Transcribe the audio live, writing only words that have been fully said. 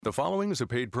The following is a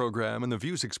paid program, and the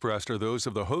views expressed are those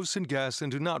of the hosts and guests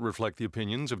and do not reflect the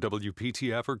opinions of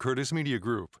WPTF or Curtis Media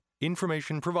Group.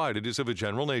 Information provided is of a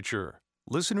general nature.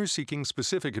 Listeners seeking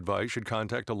specific advice should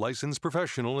contact a licensed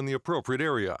professional in the appropriate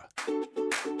area.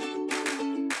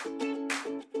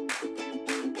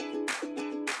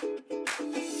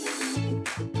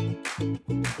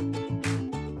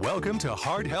 Welcome to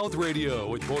Heart Health Radio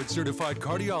with board-certified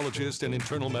cardiologist and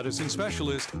internal medicine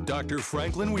specialist, Dr.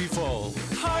 Franklin Weefall.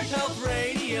 Heart Health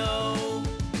Radio.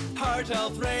 Heart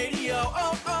Health Radio.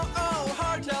 Oh,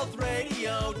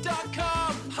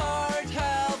 hearthealthradio.com. Heart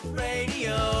Health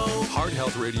Radio. Heart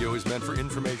Health Radio is meant for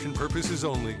information purposes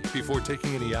only. Before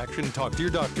taking any action, talk to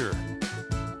your doctor.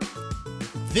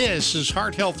 This is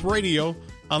Heart Health Radio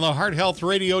on the Heart Health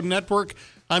Radio Network.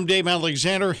 I'm Dave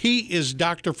Alexander. He is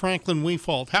Dr. Franklin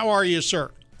Weefall. How are you,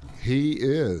 sir? He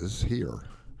is here.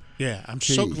 Yeah, I'm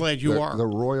so glad you are. The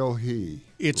royal he.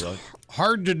 It's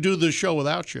hard to do the show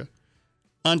without you.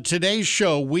 On today's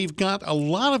show, we've got a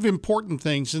lot of important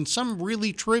things and some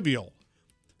really trivial.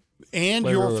 And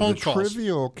your phone calls.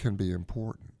 Trivial can be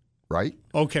important, right?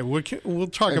 Okay, we'll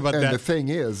talk about that. And the thing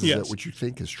is Yes. that what you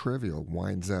think is trivial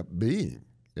winds up being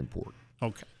important.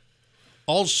 Okay.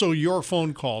 Also, your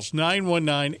phone calls,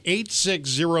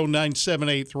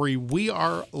 919-860-9783. We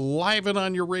are live and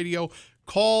on your radio.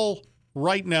 Call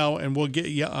right now, and we'll get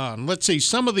you on. Let's see,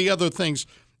 some of the other things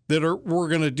that we're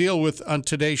going to deal with on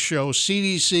today's show.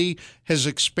 CDC has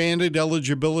expanded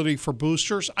eligibility for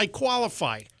boosters. I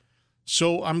qualify,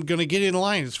 so I'm going to get in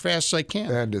line as fast as I can.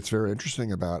 And it's very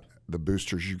interesting about the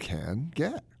boosters you can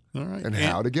get. All right. And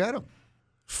how to get them.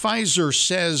 Pfizer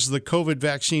says the COVID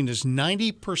vaccine is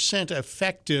 90%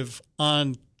 effective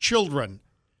on children.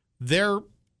 Their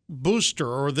booster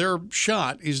or their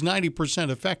shot is 90%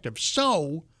 effective.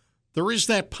 So there is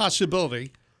that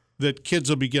possibility that kids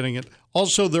will be getting it.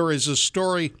 Also, there is a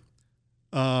story.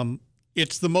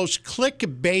 It's the most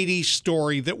clickbaity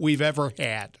story that we've ever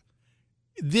had.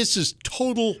 This is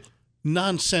total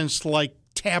nonsense, like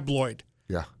tabloid.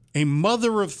 Yeah. A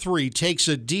mother of three takes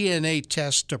a DNA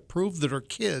test to prove that her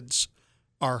kids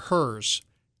are hers.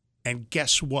 And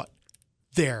guess what?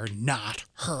 They're not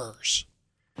hers.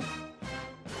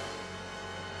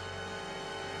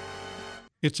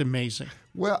 It's amazing.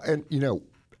 Well, and,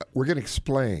 we're going to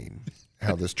explain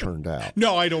how this turned out.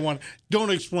 No, I don't want to.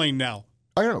 Don't explain now.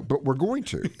 I don't know, but we're going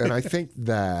to. And I think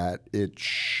that it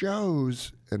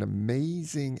shows an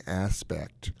amazing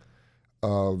aspect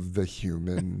of the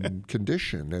human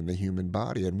condition and the human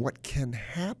body and what can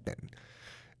happen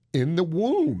in the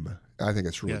womb. I think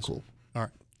it's really cool. All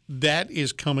right. That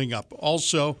is coming up.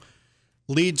 Also,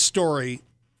 lead story,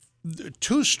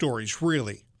 two stories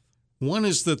really. One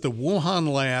is that the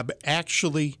Wuhan lab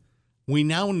actually, we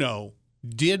now know,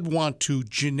 did want to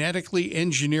genetically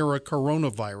engineer a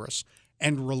coronavirus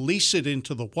and release it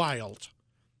into the wild.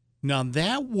 Now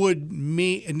that's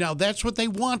what they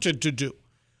wanted to do.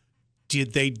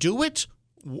 Did they do it?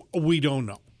 We don't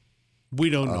know. We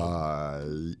don't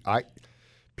know.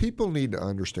 People need to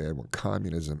understand what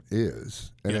communism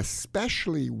is, and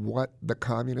especially what the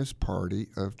Communist Party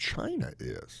of China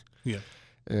is,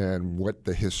 and what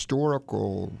the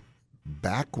historical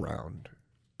background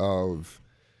of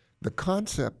the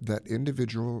concept that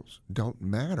individuals don't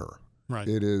matter. Right.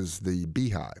 It is the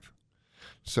beehive.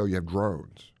 So you have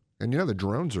drones, and the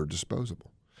drones are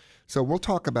disposable. So we'll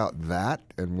talk about that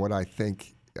and what I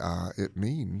think it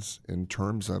means in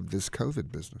terms of this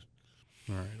COVID business.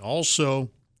 All right. Also,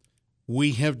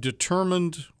 we have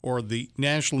determined, or the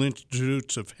National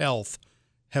Institutes of Health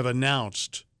have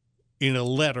announced in a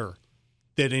letter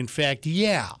that, in fact,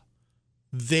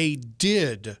 they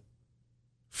did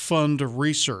fund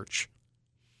research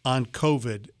on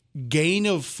COVID,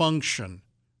 gain-of-function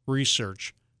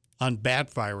research on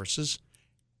bat viruses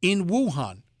in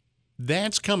Wuhan.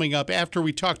 That's coming up after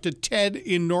we talk to Ted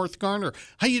in North Garner.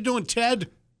 How you doing,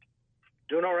 Ted?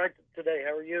 Doing all right today.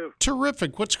 How are you?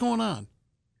 Terrific. What's going on?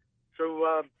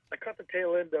 So I caught the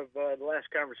tail end of the last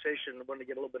conversation. I wanted to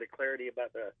get a little bit of clarity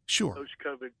about the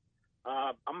post-COVID.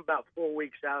 I'm about 4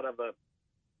 weeks out of a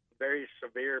very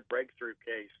severe breakthrough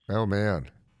case. Oh,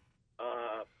 man.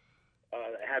 That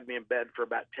had me in bed for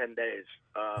about 10 days.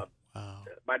 Wow.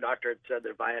 My doctor had said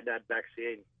that if I had that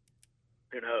vaccine,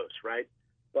 who knows, right?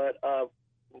 But I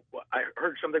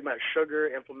heard something about sugar,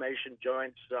 inflammation,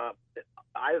 joints.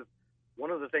 One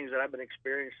of the things that I've been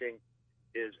experiencing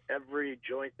is every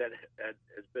joint that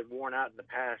has been worn out in the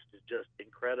past is just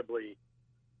incredibly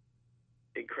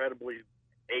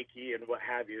achy and what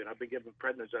have you. And I've been given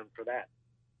prednisone for that.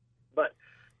 But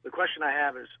the question I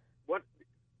have is, what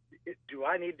do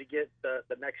I need to get the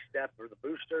next step or the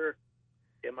booster?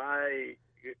 Am I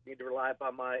to rely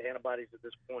upon my antibodies at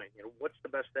this point? What's the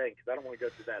best thing? Because I don't want to go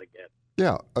through that again.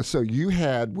 Yeah. So you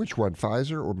had which one,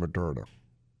 Pfizer or Moderna?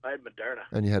 I had Moderna.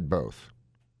 And you had both.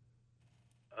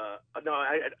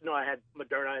 I had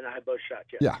Moderna and I had both shots.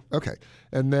 Yeah. Okay.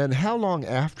 And then how long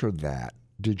after that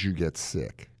did you get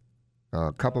sick?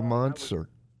 A couple months or?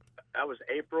 That was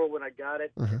April when I got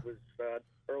it. Uh-huh. It was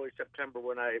early September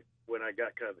when I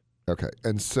got COVID. Okay.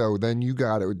 And so then you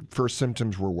got it. First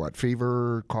symptoms were what?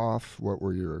 Fever, cough? What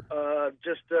were your?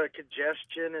 Just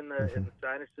congestion in the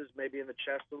sinuses, maybe in the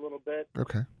chest a little bit.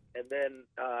 Okay. And then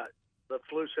the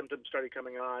flu symptoms started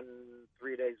coming on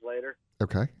 3 days later.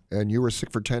 Okay. And you were sick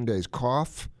for 10 days.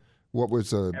 Cough? What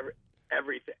was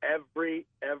every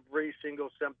single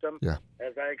symptom? Yeah.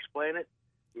 As I explain it,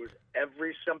 it was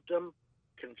every symptom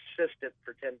consistent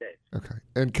for 10 days. Okay.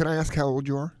 And can I ask how old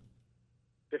you are?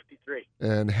 53.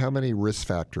 And how many risk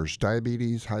factors?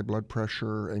 Diabetes, high blood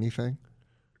pressure, anything?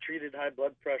 Treated high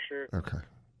blood pressure. Okay.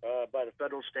 By the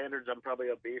federal standards, I'm probably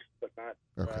obese, but not.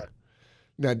 Okay.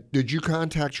 Now, did you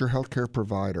contact your healthcare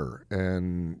provider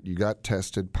and you got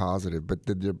tested positive, but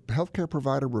did the healthcare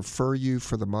provider refer you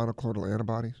for the monoclonal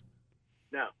antibodies?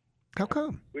 No. How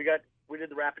come? We did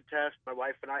the rapid test, my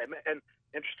wife and I, and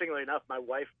interestingly enough, my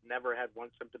wife never had one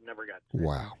symptom, never got sick.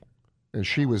 Wow. And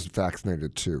she was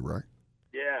vaccinated too, right?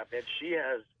 Yeah, and she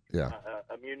has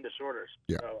immune disorders.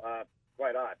 Yeah. So,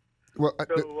 quite odd. Well,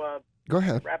 go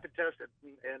ahead. Rapid tested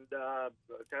and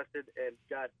tested and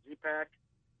got Z-Pak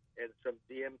and some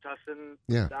DM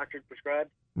Tussin doctor prescribed.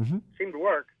 Mm-hmm. Seemed to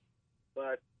work,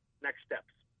 but next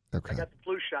steps. Okay. I got the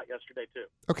flu shot yesterday too.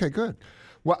 Okay, good.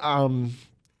 Well,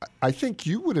 I think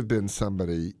you would have been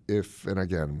somebody if, and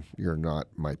again, you're not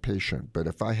my patient, but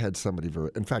if I had somebody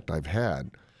in fact, I've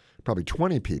had probably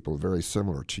 20 people very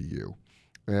similar to you.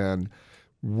 And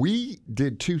we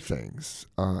did two things.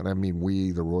 And I mean,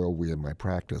 the royal we in my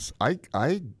practice. I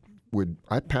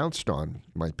pounced on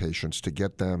my patients to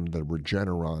get them the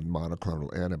Regeneron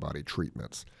monoclonal antibody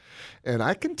treatments. And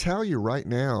I can tell you right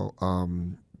now,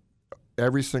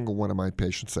 every single one of my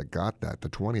patients that got that, the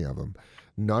 20 of them,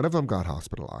 none of them got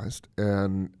hospitalized,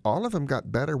 and all of them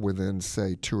got better within,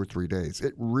 say, 2 or 3 days.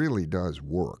 It really does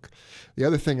work. The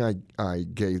other thing I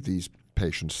gave these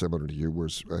patients, similar to you,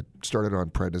 was started on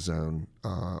prednisone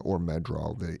or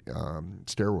Medrol, the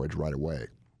steroids, right away.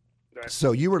 Right.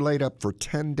 So you were laid up for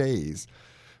 10 days,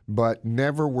 but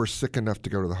never were sick enough to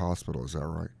go to the hospital. Is that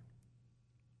right?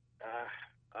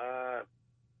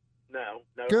 No.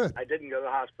 Good. I didn't go to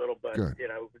the hospital, but Good.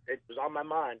 It was on my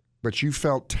mind. But you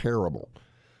felt terrible.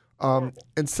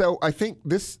 And so I think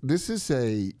this is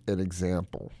an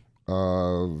example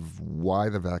of why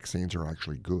the vaccines are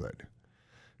actually good.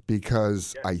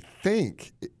 Because I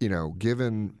think,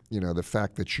 given, the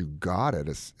fact that you got it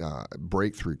as a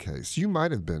breakthrough case, you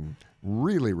might have been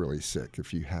really, really sick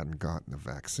if you hadn't gotten the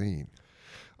vaccine.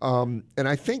 And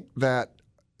I think that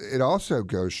it also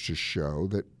goes to show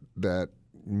that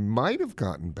might have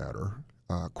gotten better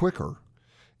quicker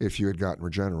if you had gotten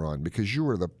Regeneron, because you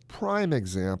were the prime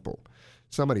example.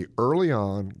 Somebody early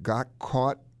on got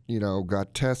caught,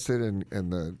 got tested,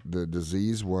 and the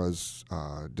disease was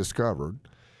discovered.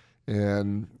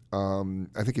 And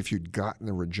I think if you'd gotten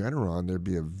the Regeneron, there'd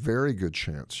be a very good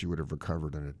chance you would have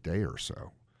recovered in a day or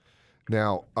so.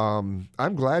 Now,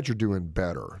 I'm glad you're doing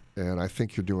better, and I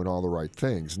think you're doing all the right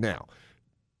things. Now,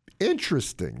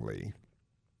 interestingly,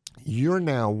 you're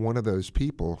now one of those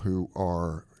people who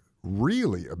are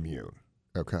really immune,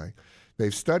 okay?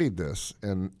 They've studied this,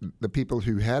 and the people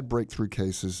who had breakthrough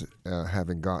cases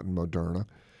having gotten Moderna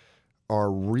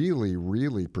are really,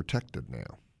 really protected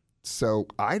now. So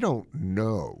I don't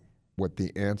know what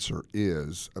the answer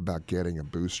is about getting a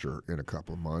booster in a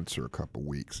couple of months or a couple of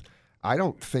weeks. I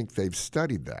don't think they've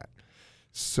studied that.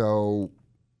 So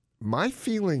my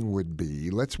feeling would be,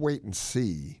 let's wait and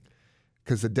see,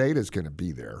 because the data is going to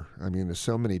be there. I mean, there's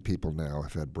so many people now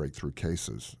have had breakthrough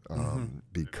cases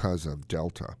because of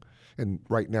Delta. And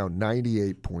right now,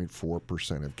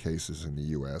 98.4% of cases in the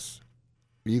U.S.,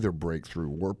 either breakthrough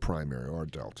or primary, are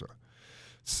Delta.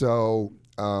 So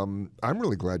I'm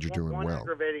really glad you're doing well. One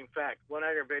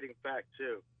aggravating fact,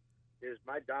 too, is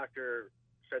my doctor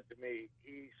said to me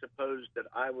he supposed that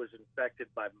I was infected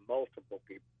by multiple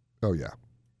people. Oh, yeah.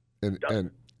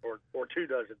 Or 2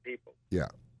 dozen people. Yeah.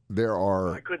 There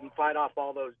are. I couldn't fight off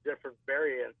all those different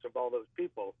variants of all those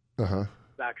people. Uh-huh.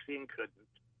 Vaccine couldn't.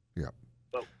 Yeah.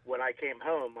 But when I came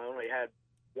home, I only had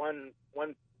one.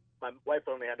 My wife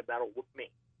only had to battle with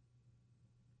me.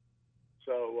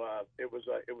 So it was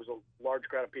a large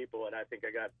crowd of people, and I think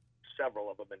I got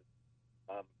several of them.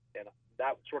 And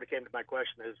that sort of came to my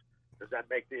question: is does that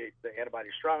make the antibody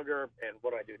stronger? And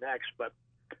what do I do next? But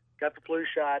got the flu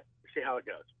shot, see how it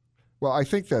goes. Well, I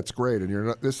think that's great,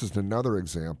 and this is another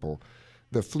example.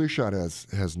 The flu shot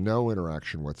has no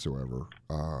interaction whatsoever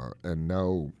and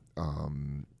no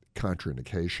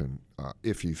contraindication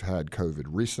if you've had COVID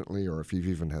recently or if you've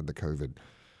even had the COVID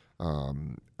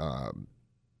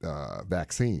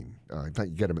vaccine. In fact,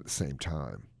 you get them at the same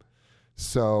time.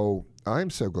 So I'm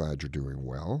so glad you're doing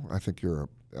well. I think you're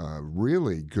a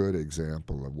really good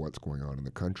example of what's going on in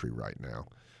the country right now.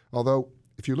 Although,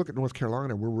 if you look at North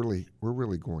Carolina, we're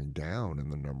really going down in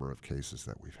the number of cases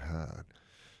that we've had.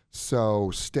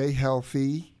 So stay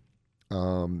healthy.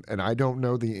 And I don't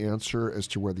know the answer as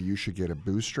to whether you should get a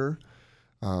booster.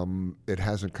 It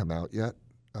hasn't come out yet.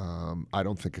 I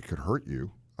don't think it could hurt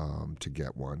you to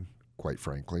get one, quite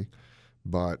frankly.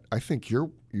 But I think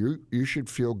you should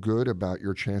feel good about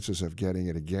your chances of getting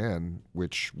it again,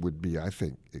 which would be, I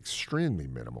think, extremely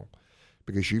minimal,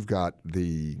 because you've got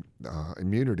the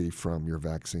immunity from your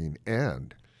vaccine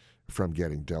and from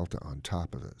getting Delta on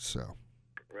top of it. So,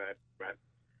 right.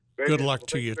 Good luck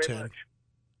to you, Ted.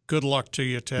 Good luck to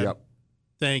you, Ted. Yep.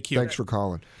 Thank you. Thanks for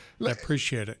calling. I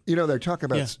appreciate it. You know, they're talking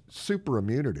about super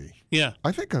immunity. Yeah.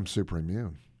 I think I'm super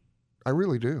immune. I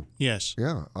really do. Yes.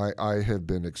 Yeah. I have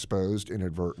been exposed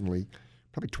inadvertently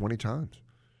probably 20 times,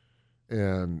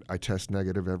 and I test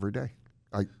negative every day.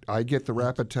 I get the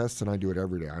rapid tests, and I do it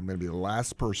every day. I'm going to be the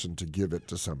last person to give it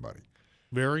to somebody.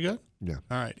 Very good. Yeah.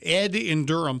 All right. Ed in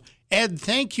Durham. Ed,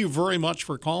 thank you very much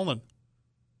for calling.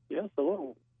 Yes,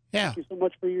 hello. Yeah. Thank you so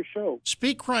much for your show.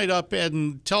 Speak right up, Ed,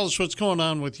 and tell us what's going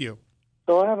on with you.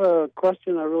 So I have a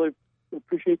question. I really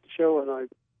appreciate the show, and I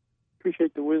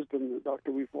appreciate the wisdom that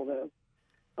Dr. Weefeld has.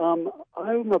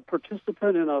 I'm a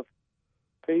participant in a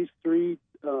phase 3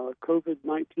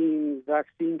 COVID-19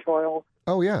 vaccine trial.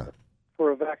 Oh, yeah.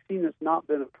 For a vaccine that's not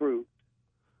been approved.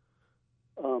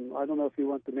 I don't know if you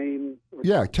want the name.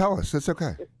 Yeah, tell us. That's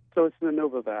okay. So it's the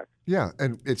Novavax. Yeah,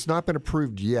 and it's not been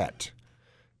approved yet,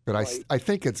 but Right. I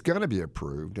think it's going to be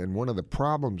approved. And one of the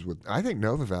problems I think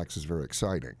Novavax is very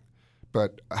exciting.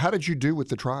 But how did you do with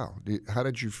the trial? How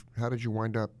did you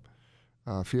wind up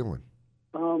feeling?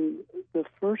 The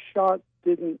first shot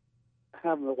didn't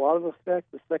have a lot of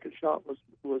effect. The second shot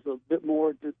was a bit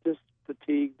more just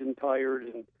fatigued and tired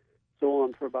and so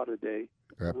on for about a day.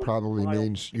 That probably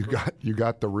means you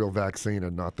got the real vaccine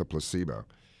and not the placebo.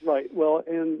 Right. Well,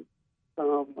 and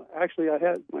actually, I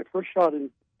had my first shot in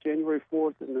January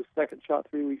 4th, and the second shot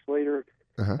 3 weeks later,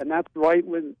 and that's right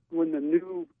when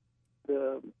the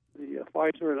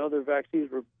Pfizer and other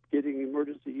vaccines were getting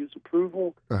emergency use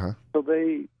approval. So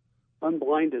they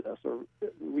unblinded us, or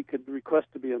we could request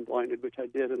to be unblinded, which I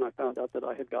did, and I found out that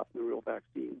I had gotten the real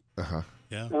vaccine.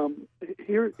 Yeah.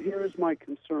 Here is my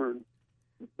concern.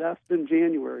 That's been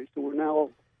January, so we're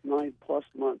now 9+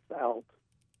 months out.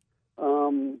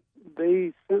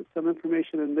 They sent some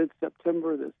information in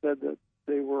mid-September that said that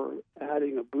they were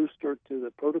adding a booster to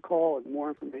the protocol, and more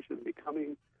information would be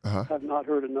coming. Have not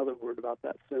heard another word about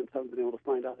that since. Haven't been able to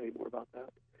find out any more about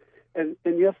that. And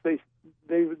yes,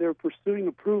 they're pursuing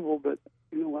approval, but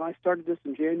when I started this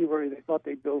in January, they thought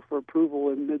they'd go for approval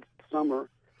in mid-summer.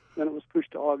 Then it was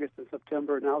pushed to August and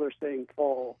September. Now they're saying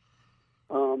fall.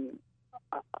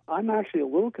 I'm actually a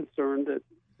little concerned that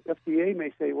FDA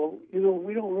may say, well,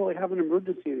 we don't really have an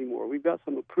emergency anymore. We've got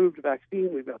some approved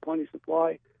vaccine. We've got plenty of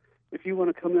supply. If you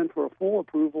want to come in for a full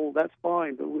approval, that's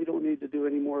fine, but we don't need to do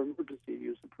any more emergency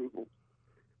use approval,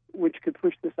 which could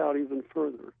push this out even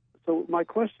further. So my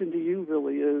question to you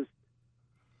really is,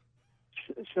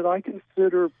 should I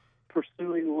consider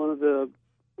pursuing one of the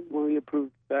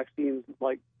approved vaccines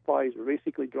like Pfizer,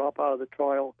 basically drop out of the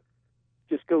trial,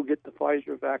 just go get the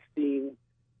Pfizer vaccine,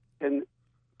 and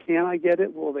can I get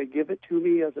it? Will they give it to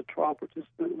me as a trial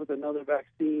participant with another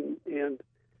vaccine? And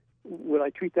would I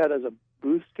treat that as a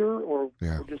booster or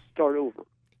just start over?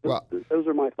 Those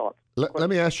are my thoughts. Let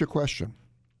me ask you a question.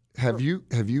 Have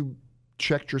you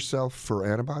checked yourself for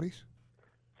antibodies?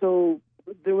 So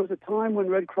there was a time when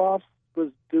Red Cross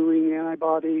was doing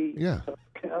antibody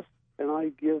tests, and I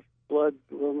give blood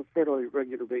on a fairly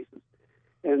regular basis.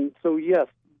 And so, yes,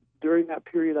 during that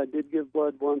period, I did give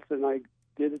blood once, and they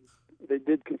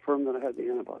did confirm that I had the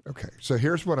antibody. Okay, so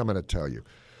here's what I'm going to tell you.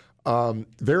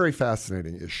 Very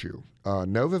fascinating issue.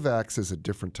 Novavax is a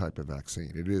different type of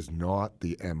vaccine. It is not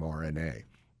the mRNA.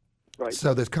 Right.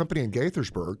 So this company in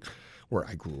Gaithersburg, where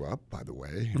I grew up, by the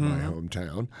way, in my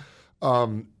hometown,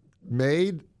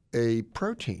 made a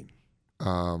protein.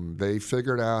 They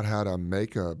figured out how to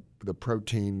make the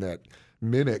protein that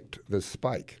mimicked the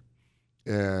spike,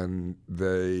 and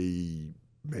they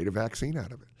made a vaccine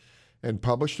out of it and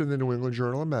published it in the New England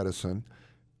Journal of Medicine.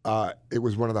 It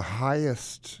was one of the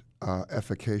highest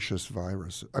efficacious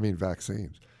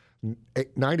vaccines,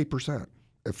 90%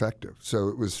 effective. So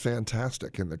it was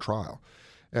fantastic in the trial.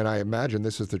 And I imagine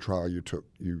this is the trial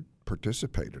you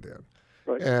participated in.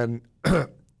 Right. And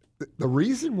the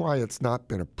reason why it's not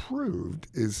been approved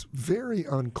is very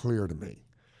unclear to me.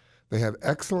 They have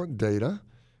excellent data.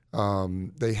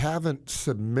 They haven't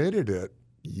submitted it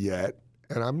yet,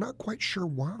 and I'm not quite sure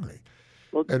why.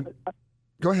 Well,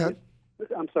 go ahead.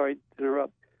 I'm sorry to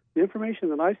interrupt. The information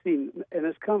that I've seen, and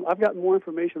I've gotten more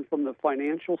information from the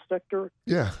financial sector,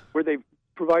 where they've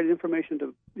provided information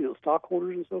to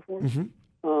stockholders and so forth. Mm-hmm.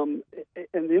 And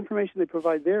the information they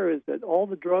provide there is that all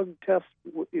the drug tests,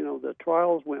 the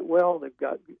trials went well. They've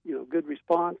got good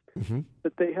response. Mm-hmm.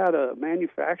 That they had a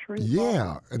manufacturing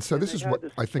problem, and so this is what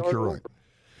I think you're right.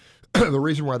 The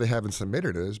reason why they haven't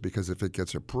submitted it is because if it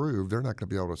gets approved, they're not going to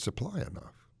be able to supply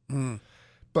enough. Mm.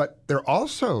 But they're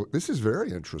also, this is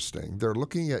very interesting, they're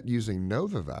looking at using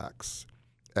Novavax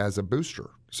as a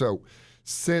booster. So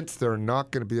since they're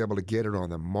not going to be able to get it on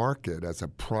the market as a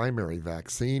primary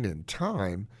vaccine in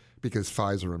time, because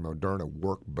Pfizer and Moderna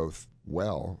work both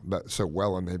so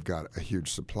well, and they've got a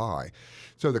huge supply.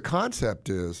 So the concept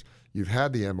is you've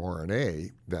had the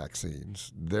mRNA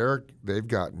vaccines. They've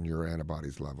gotten your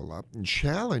antibodies level up and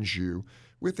challenge you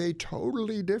with a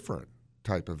totally different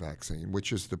type of vaccine,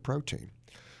 which is the protein.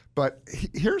 But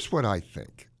here's what I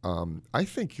think. I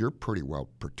think you're pretty well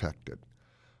protected.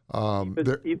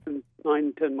 Even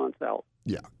 9-10 months out.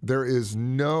 Yeah. There is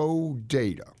no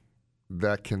data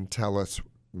that can tell us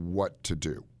what to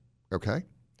do. Okay?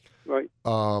 Right.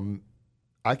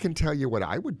 I can tell you what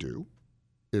I would do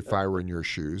if I were in your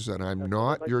shoes, and I'm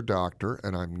not your doctor,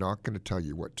 and I'm not going to tell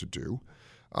you what to do.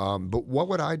 But what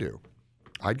would I do?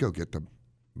 I'd go get the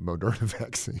Moderna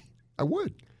vaccine. I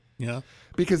would. Yeah.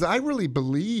 Because I really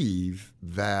believe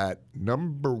that,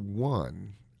 number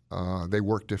one, they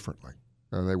work differently.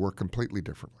 They work completely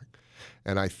differently.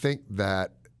 And I think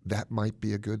that might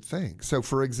be a good thing. So,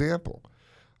 for example,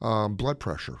 blood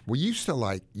pressure. We used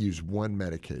to use one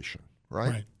medication,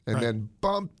 right? And then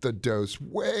bump the dose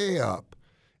way up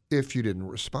if you didn't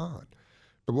respond.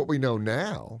 But what we know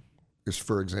now is,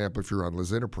 for example, if you're on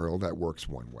lisinopril, that works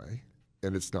one way,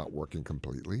 and it's not working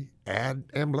completely. Add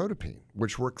amlodipine,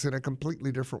 which works in a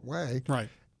completely different way. Right.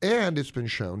 And it's been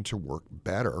shown to work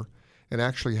better and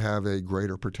actually have a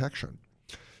greater protection.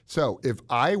 So if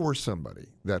I were somebody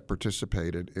that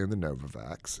participated in the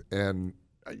Novavax, and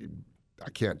I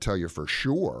can't tell you for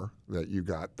sure that you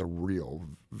got the real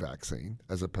vaccine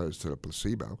as opposed to a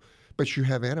placebo, but you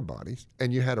have antibodies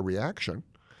and you had a reaction,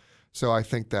 so I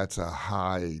think that's a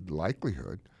high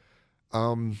likelihood.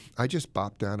 I just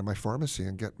bop down to my pharmacy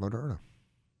and get Moderna.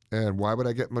 And why would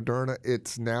I get Moderna?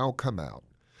 It's now come out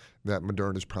that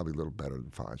Moderna is probably a little better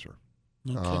than Pfizer.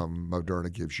 Okay.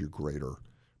 Moderna gives you greater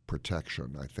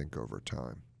protection, I think, over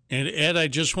time. And Ed, I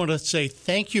just want to say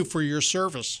thank you for your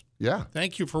service. Yeah.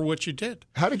 Thank you for what you did.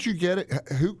 How did you get it?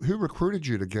 Who recruited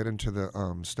you to get into the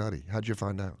study? How'd you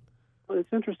find out? Well,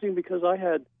 it's interesting because I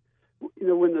had,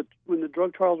 when the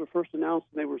drug trials were first announced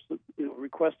and they were,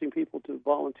 requesting people to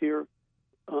volunteer,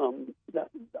 that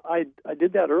I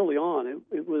did that early on.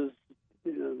 It was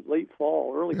late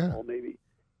fall, early fall maybe,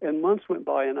 and months went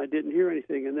by and I didn't hear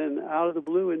anything. And then out of the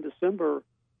blue in December,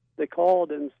 they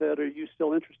called and said, "Are you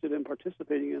still interested in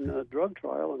participating in the drug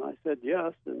trial?" And I said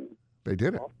yes, and they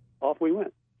did it. Off we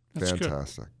went. That's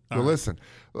fantastic. Good. Well, listen,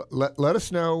 let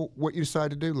us know what you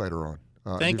decide to do later on.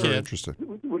 Thank you. Interested.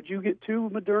 Would you get 2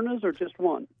 Modernas or just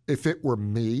one? If it were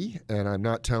me, and I'm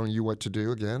not telling you what to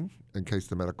do again, in case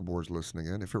the medical board's listening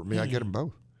in, if it were me, I'd get them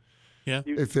both. Yeah.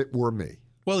 If it were me.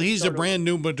 Well, he's a brand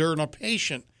new Moderna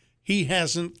patient. He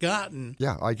hasn't gotten.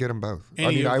 Yeah, I get them both.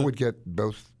 I would get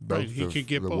both he could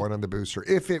get both. one and the booster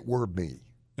if it were me.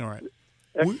 All right.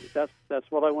 That's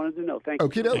what I wanted to know. Thank you.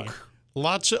 Okie doke.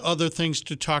 Lots of other things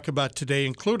to talk about today,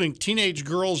 including teenage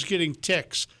girls getting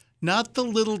ticks. Not the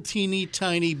little teeny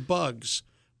tiny bugs,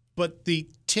 but the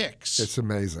ticks. It's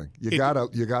amazing. You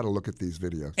gotta look at these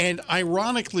videos. And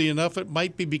ironically enough, it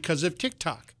might be because of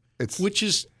TikTok. Which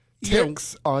is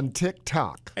ticks on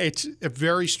TikTok. It's a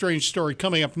very strange story.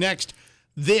 Coming up next,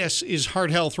 this is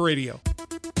Heart Health Radio.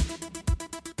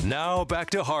 Now back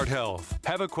to Heart Health.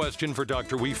 Have a question for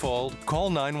Dr. Weefald? Call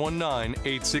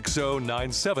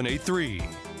 919-860-9783.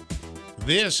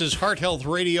 This is Heart Health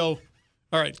Radio.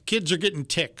 All right, kids are getting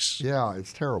ticks. Yeah,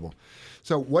 it's terrible.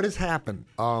 So what has happened?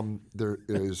 There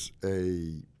is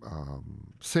a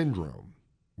syndrome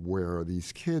where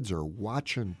these kids are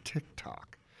watching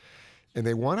TikTok, and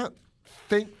they want to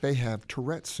think they have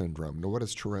Tourette syndrome. Now, what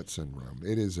is Tourette syndrome?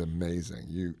 It is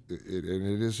amazing. It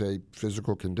is a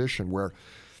physical condition where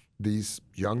these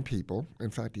young people, in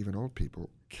fact, even old people,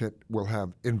 will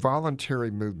have involuntary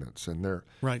movements, and their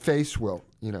face will,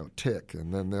 tick,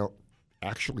 and then they'll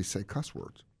actually say cuss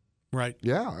words. Right.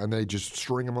 Yeah, and they just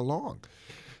string them along.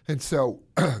 And so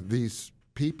these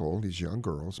people, these young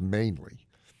girls mainly,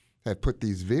 have put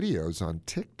these videos on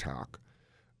TikTok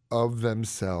of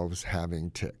themselves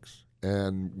having tics.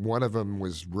 And one of them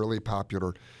was really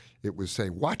popular. It was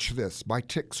saying, watch this, my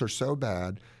tics are so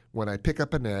bad. When I pick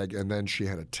up an egg, and then she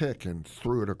had a tick and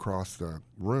threw it across the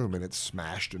room, and it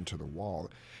smashed into the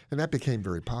wall. And that became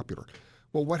very popular.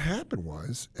 Well, what happened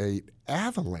was an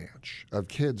avalanche of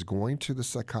kids going to the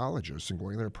psychologists and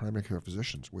going to their primary care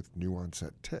physicians with new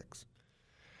onset tics.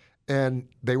 And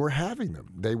they were having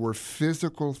them. They were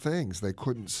physical things. They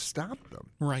couldn't stop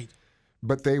them. Right.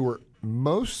 But they were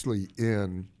mostly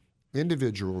in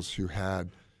individuals who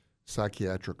had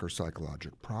psychiatric or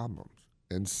psychologic problems.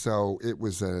 And so it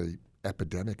was an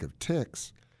epidemic of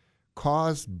tics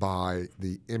caused by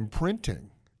the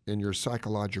imprinting in your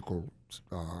psychological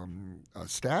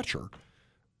stature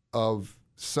of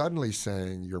suddenly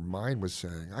saying, your mind was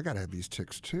saying, I got to have these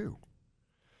tics too.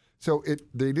 So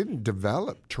they didn't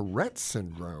develop Tourette's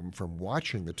syndrome from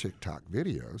watching the TikTok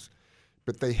videos,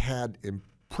 but they had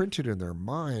imprinted in their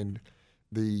mind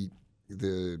the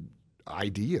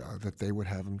idea that they would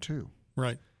have them too.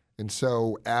 Right. And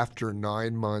so after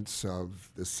 9 months of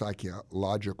the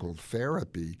psychological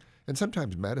therapy and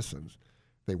sometimes medicines,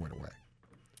 they went away.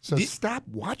 So stop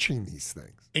watching these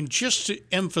things. And just to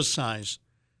emphasize,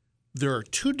 there are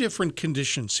two different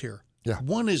conditions here. Yeah.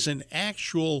 One is an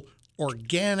actual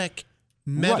organic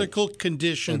medical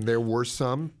condition. And there were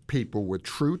some people with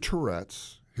true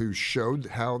Tourette's who showed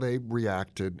how they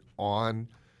reacted on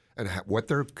and what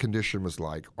their condition was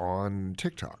like on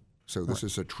TikTok. So this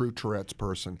is a true Tourette's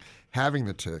person having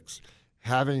the tics,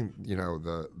 having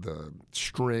the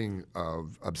string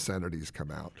of obscenities come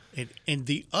out. And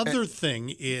the other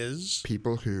thing is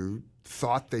people who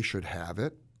thought they should have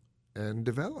it and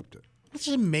developed it. It's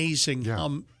amazing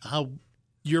how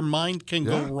your mind can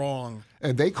go wrong.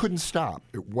 And they couldn't stop.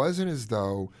 It wasn't as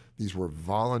though these were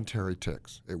voluntary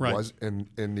tics. It was in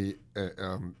the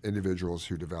individuals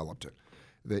who developed it.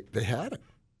 They had it.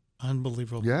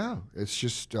 Unbelievable. Yeah, it's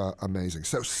just amazing.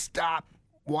 So stop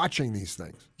watching these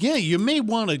things. Yeah, you may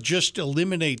want to just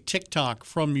eliminate TikTok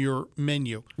from your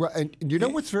menu. Well, and you know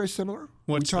what's very similar?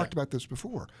 We talked that? about this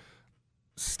before.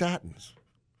 Statins.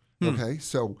 Okay,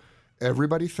 so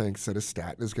everybody thinks that a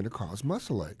statin is going to cause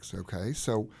muscle aches. Okay,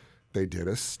 so they did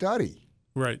a study.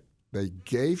 Right. They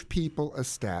gave people a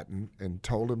statin and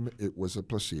told them it was a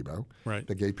placebo. Right.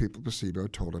 They gave people a placebo,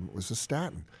 told them it was a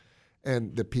statin.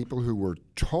 And the people who were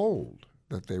told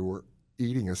that they were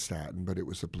eating a statin, but it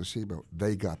was a placebo,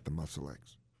 they got the muscle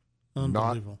aches.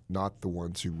 Unbelievable. Not the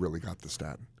ones who really got the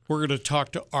statin. We're going to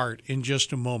talk to Art in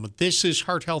just a moment. This is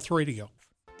Heart Health Radio.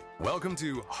 Welcome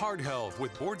to Heart Health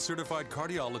with board-certified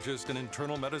cardiologist and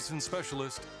internal medicine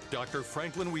specialist, Dr.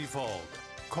 Franklin Weefald.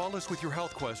 Call us with your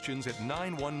health questions at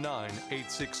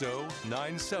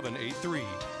 919-860-9783.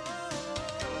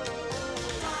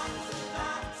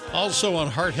 Also on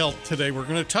Heart Health today, we're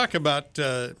going to talk about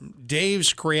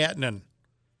Dave's creatinine.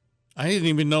 I didn't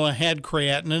even know I had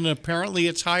creatinine. Apparently,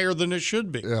 it's higher than it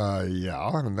should be.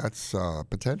 Yeah, and that's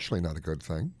potentially not a good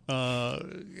thing.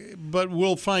 But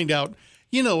we'll find out.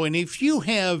 And if you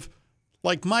have,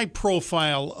 like my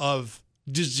profile of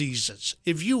diseases,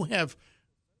 if you have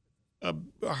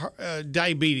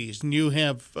diabetes and you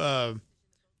have...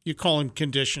 you call them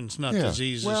conditions, not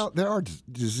diseases. Well, there are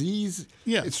disease.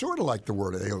 Yeah. It's sort of like the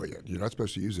word alien. You're not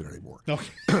supposed to use it anymore.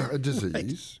 Okay. A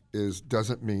disease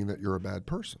doesn't mean that you're a bad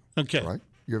person. Okay. Right?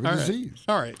 You have a disease.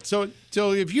 All right. So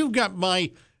if you've got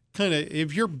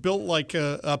if you're built like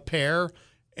a pear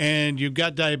and you've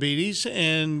got diabetes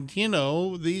and,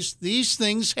 these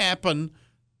things happen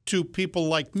to people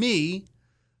like me,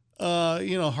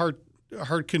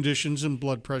 heart conditions and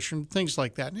blood pressure and things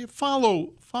like that. And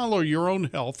follow your own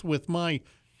health with my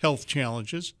health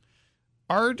challenges.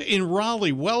 Art in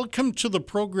Raleigh, welcome to the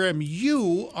program.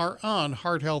 You are on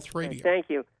Heart Health Radio. Thank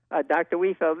you. Dr.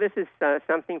 Weefeld, this is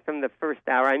something from the first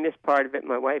hour. I missed part of it.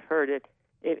 My wife heard it.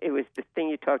 It was the thing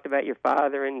you talked about your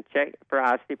father and check for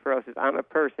osteoporosis. I'm a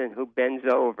person who bends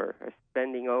over, or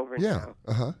bending over now.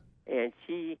 And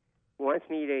she wants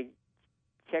me to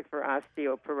check for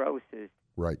osteoporosis.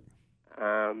 Right.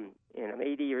 And I'm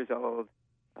 80 years old.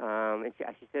 And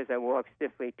she says I walk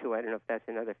stiffly, too. I don't know if that's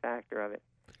another factor of it.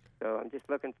 So I'm just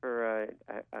looking for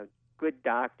a good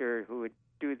doctor who would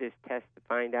do this test to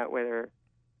find out whether...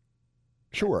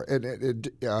 Sure. And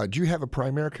do you have a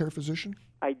primary care physician?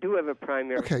 I do have a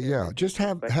primary care physician. Just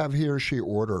have he or she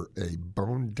order a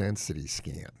bone density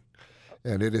scan.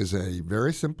 And it is a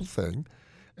very simple thing,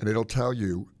 and it'll tell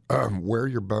you where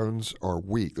your bones are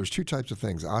weak. There's two types of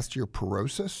things,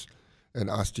 osteoporosis and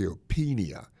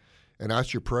osteopenia. And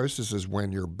osteoporosis is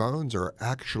when your bones are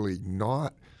actually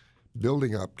not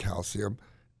building up calcium.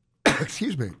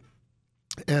 Excuse me.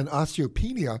 And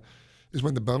osteopenia is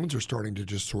when the bones are starting to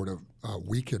just sort of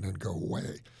weaken and go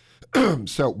away.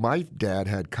 So my dad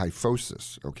had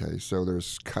kyphosis, okay? So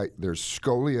there's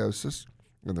scoliosis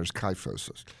and there's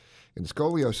kyphosis. And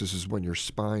scoliosis is when your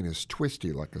spine is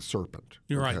twisty like a serpent.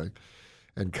 You're okay? right.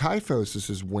 And kyphosis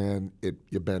is when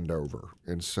you bend over.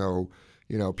 And so,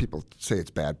 people say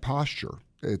it's bad posture.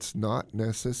 It's not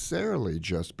necessarily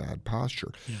just bad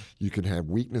posture. Yeah. You can have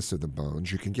weakness of the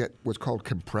bones. You can get what's called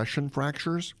compression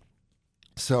fractures.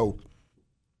 So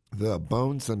the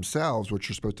bones themselves, which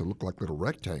are supposed to look like little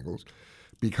rectangles,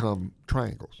 become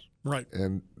triangles. Right.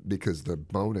 And because the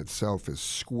bone itself is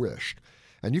squished.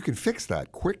 And you can fix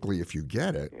that quickly if you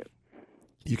get it. Yeah.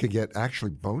 You can get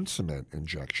actually bone cement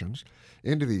injections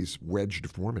into these wedge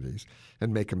deformities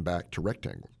and make them back to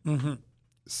rectangles. Mm-hmm.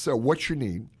 So what you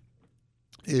need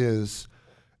is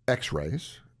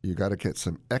x-rays. You got to get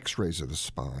some x-rays of the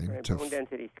spine. A bone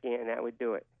density scan, that would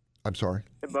do it. I'm sorry?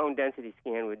 The bone density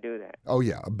scan would do that. Oh,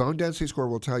 yeah. A bone density score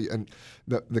will tell you. And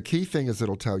the key thing is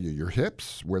it'll tell you your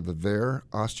hips, whether they're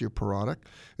osteoporotic.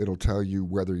 It'll tell you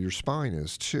whether your spine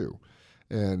is, too.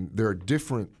 And there are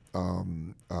different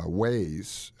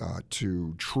ways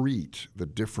to treat the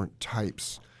different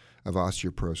types of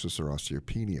osteoporosis or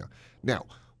osteopenia. Now,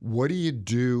 what do you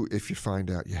do if you find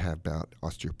out you have bad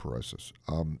osteoporosis?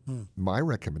 My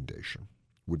recommendation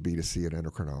would be to see an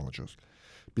endocrinologist,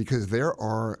 because there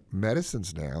are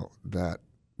medicines now that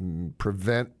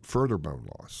prevent further bone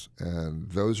loss, and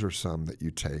those are some that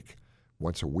you take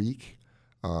once a week.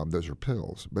 Those are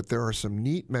pills. But there are some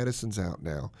neat medicines out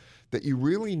now that you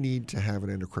really need to have an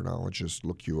endocrinologist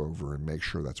look you over and make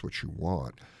sure that's what you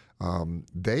want.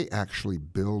 They actually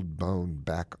build bone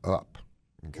back up,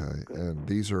 okay? And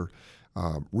these are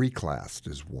Reclast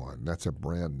is one. That's a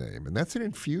brand name. And that's an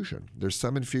infusion. There's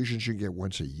some infusions you get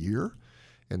once a year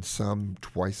and some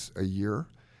twice a year.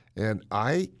 And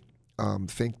I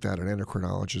think that an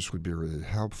endocrinologist would be really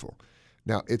helpful.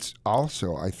 Now, it's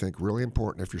also, I think, really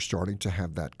important if you're starting to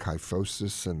have that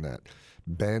kyphosis and that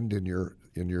bend in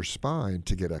your spine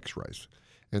to get x-rays.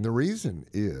 And the reason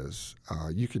is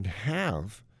you can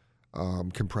have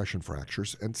compression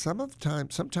fractures, and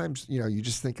sometimes you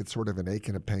just think it's sort of an ache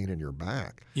and a pain in your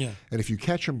back. Yeah. And if you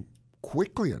catch them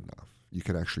quickly enough, you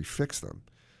can actually fix them.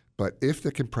 But if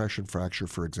the compression fracture,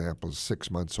 for example, is 6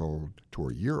 months old to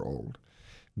a year old,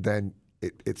 then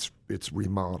it's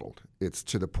remodeled. It's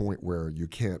to the point where you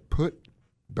can't put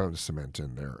bone cement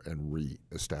in there and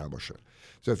reestablish it.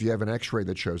 So if you have an x-ray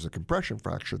that shows a compression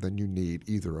fracture, then you need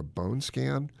either a bone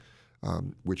scan,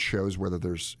 which shows whether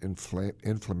there's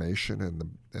inflammation in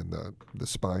the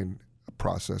spine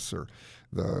process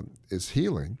is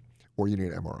healing, or you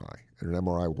need an MRI. And an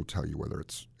MRI will tell you whether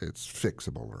it's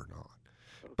fixable or not.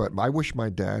 But I wish my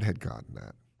dad had gotten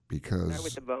that, because... Not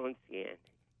with the bone scan.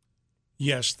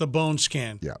 Yes, the bone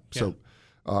scan. Yeah. So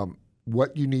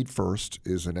what you need first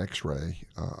is an x-ray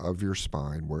of your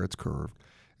spine where it's curved,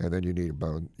 and then you need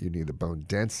a bone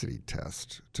density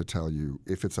test to tell you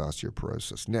if it's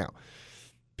osteoporosis. Now,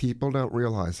 people don't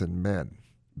realize in men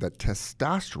that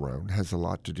testosterone has a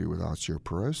lot to do with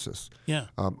osteoporosis. Yeah.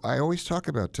 I always talk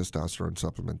about testosterone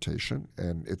supplementation,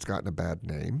 and it's gotten a bad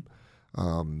name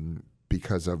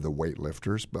because of the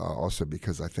weightlifters, but also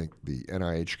because I think the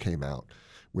NIH came out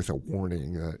with a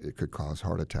warning it could cause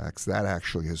heart attacks. That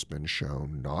actually has been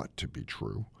shown not to be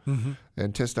true. Mm-hmm.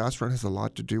 And testosterone has a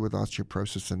lot to do with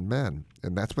osteoporosis in men.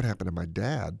 And that's what happened to my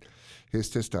dad. His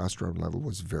testosterone level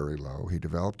was very low. He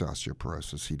developed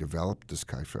osteoporosis. He developed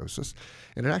dyskyphosis.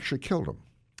 And it actually killed him,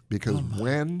 because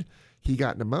when he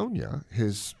got pneumonia,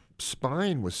 his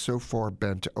spine was so far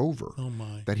bent over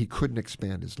that he couldn't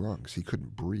expand his lungs. He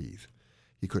couldn't breathe.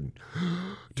 He couldn't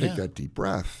take that deep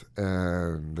breath,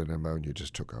 and the pneumonia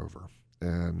just took over.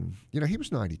 And, he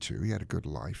was 92. He had a good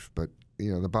life. But,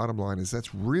 the bottom line is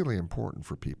that's really important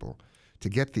for people to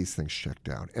get these things checked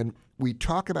out. And we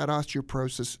talk about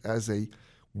osteoporosis as a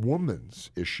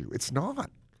woman's issue. It's not,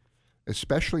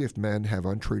 especially if men have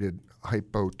untreated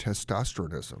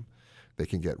hypotestosteronism. They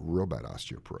can get real bad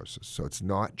osteoporosis. So it's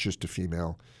not just a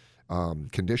female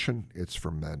condition. It's for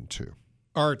men, too.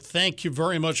 Art, thank you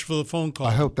very much for the phone call.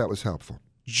 I hope that was helpful.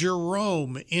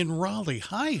 Jerome in Raleigh.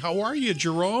 Hi, how are you,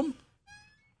 Jerome?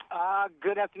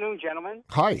 Good afternoon, gentlemen.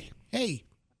 Hi. Hey.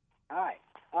 Hi.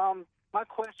 My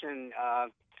question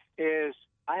is,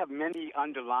 I have many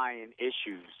underlying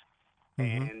issues,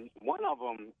 and one of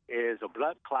them is a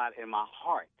blood clot in my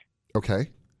heart. Okay.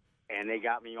 And they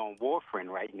got me on warfarin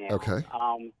right now. Okay.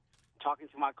 Talking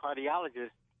to my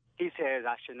cardiologist, he says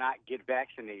I should not get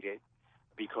vaccinated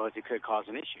because it could cause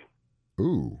an issue.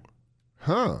 Ooh.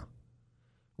 Huh.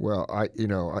 Well,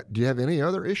 do you have any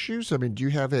other issues? I mean, do you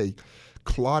have a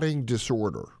clotting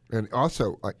disorder? And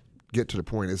also, I get to the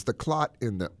point, is the clot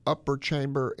in the upper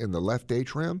chamber in the left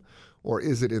atrium, or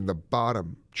is it in the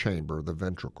bottom chamber, the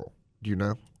ventricle? Do you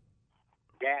know?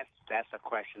 That's a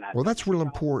question. Well, that's real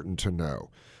important to know.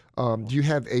 Do you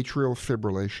have atrial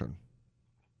fibrillation?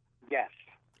 Yes.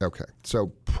 Okay,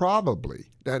 so probably.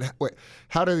 And wait,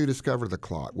 how did they discover the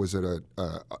clot? Was it a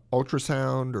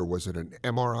ultrasound or was it an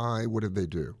MRI? What did they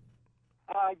do?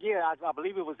 Yeah, I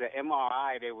believe it was an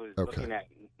MRI. They was looking at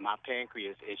my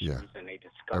pancreas issues, and they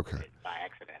discovered it by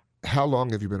accident. How long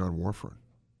have you been on warfarin?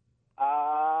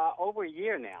 Over a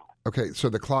year now. Okay, so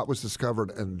the clot was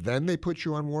discovered and then they put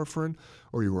you on warfarin,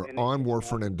 or you were on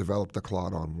warfarin and developed the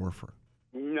clot on warfarin?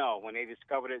 No, when they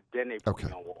discovered it, then they put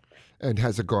me on warfarin. And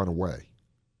has it gone away?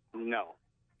 No.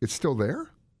 It's still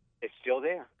there? It's still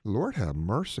there. Lord have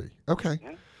mercy. Okay.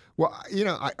 Yeah. Well,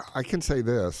 I can say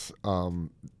this.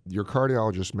 Your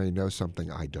cardiologist may know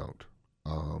something I don't.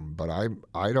 But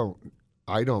I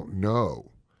don't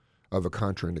know of a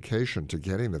contraindication to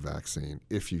getting the vaccine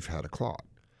if you've had a clot.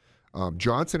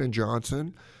 Johnson &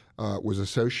 Johnson was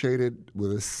associated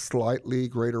with a slightly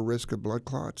greater risk of blood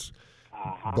clots,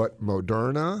 but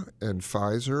Moderna and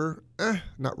Pfizer,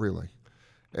 not really.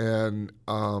 And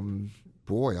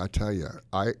boy, I tell you,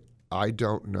 I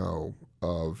don't know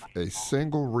of a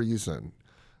single reason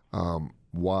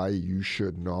why you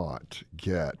should not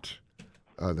get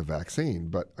the vaccine.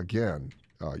 But again,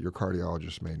 your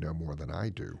cardiologist may know more than I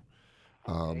do.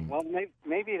 Well,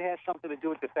 maybe it has something to do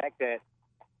with the fact that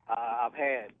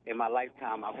in my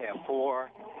lifetime, I've had 4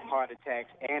 heart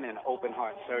attacks and an open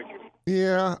heart surgery.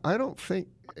 Yeah, I don't think,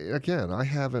 again, I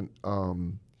haven't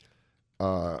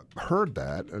heard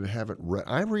that and haven't read.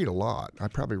 I read a lot. I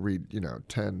probably read,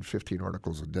 10, 15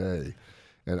 articles a day,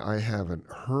 and I haven't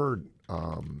heard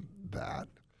that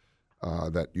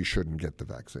you shouldn't get the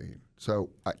vaccine. So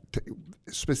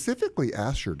specifically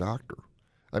ask your doctor.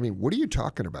 I mean, what are you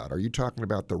talking about? Are you talking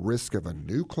about the risk of a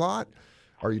new clot?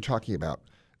 Are you talking about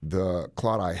the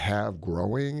clot I have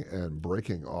growing and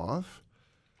breaking off?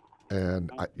 And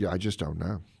I just don't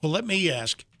know. Well, let me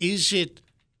ask, is it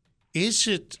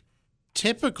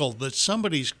typical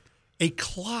that a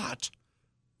clot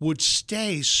would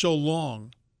stay so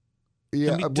long?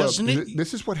 Yeah, I mean, doesn't it?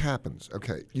 This is what happens.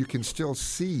 Okay, you can still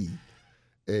see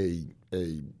a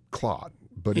clot,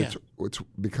 but it's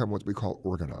become what we call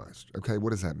organized. Okay, what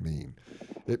does that mean?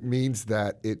 It means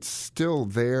that it's still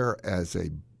there as a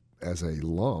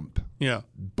lump,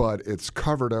 but it's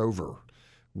covered over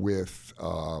with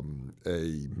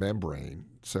a membrane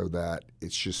so that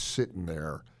it's just sitting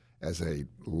there as a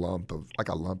lump of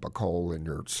coal in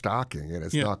your stocking, and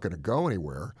it's not going to go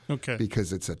anywhere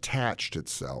because it's attached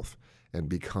itself and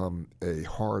become a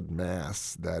hard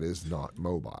mass that is not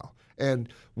mobile.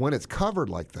 And when it's covered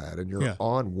like that and you're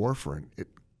on warfarin,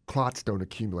 clots don't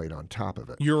accumulate on top of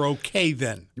it. You're okay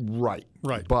then. Right.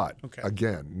 But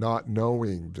again, not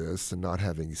knowing this and not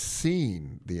having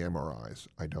seen the MRIs,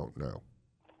 I don't know.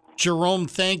 Jerome,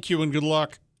 thank you and good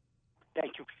luck.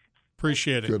 Thank you.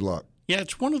 Appreciate it. Good luck. Yeah,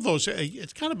 it's one of those,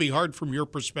 it's got to be hard from your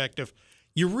perspective.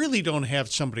 You really don't have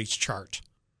somebody's chart.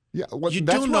 Yeah, well, you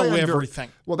don't know everything.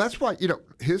 Well, that's why,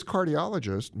 his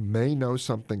cardiologist may know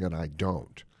something and I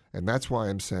don't. And that's why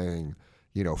I'm saying,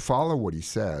 follow what he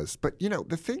says. But,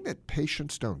 the thing that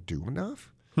patients don't do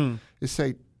enough is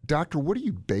say, doctor, what are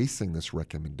you basing this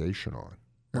recommendation on?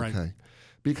 Okay. Right.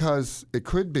 Because it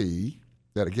could be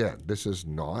that, again, this is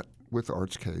not with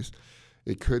Art's case.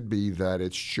 It could be that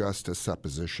it's just a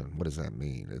supposition. What does that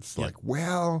mean? It's like,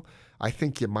 well, I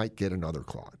think you might get another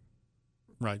clot.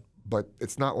 Right. But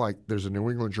it's not like there's a New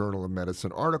England Journal of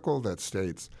Medicine article that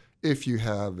states if you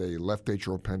have a left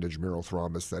atrial appendage mural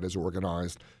thrombus that is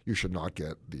organized, you should not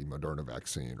get the Moderna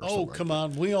vaccine. Oh, come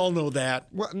on. We all know that.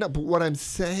 Well, no, but what I'm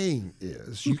saying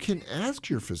is you can ask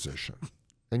your physician,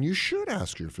 and you should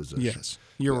ask your physician. Yes,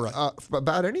 you're right.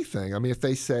 About anything. I mean, if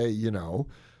they say, if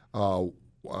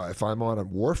I'm on a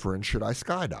warfarin, should I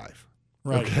skydive?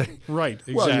 Right. Okay. Right.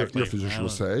 Exactly. Well, your physician will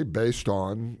say, based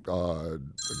on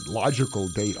logical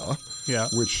data,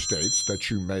 which states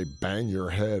that you may bang your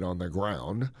head on the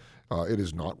ground, it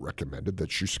is not recommended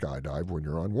that you skydive when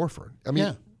you're on warfarin. I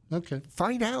mean,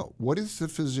 find out, what is the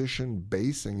physician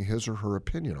basing his or her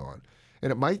opinion on?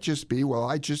 And it might just be, well,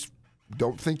 I just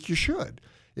don't think you should.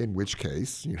 In which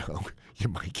case, you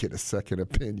might get a second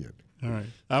opinion. All right.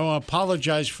 I want to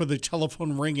apologize for the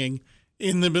telephone ringing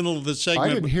in the middle of the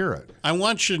segment. I didn't hear it. I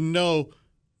want you to know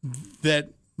that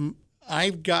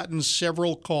I've gotten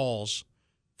several calls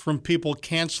from people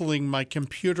canceling my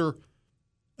computer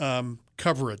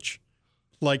coverage,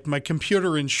 like my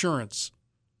computer insurance.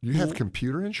 You have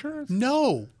computer insurance?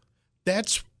 No,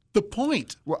 that's the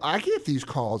point. Well, I get these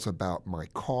calls about my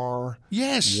car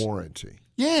warranty.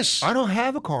 Yes. I don't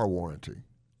have a car warranty.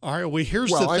 All right, well,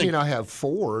 here's the thing. Well, I mean, I have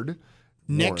Ford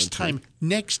Next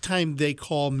time they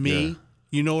call me,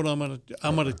 you know what I'm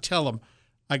gonna tell them?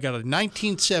 I got a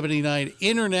 1979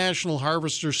 International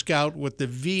Harvester Scout with the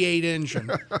V8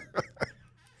 engine,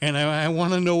 and I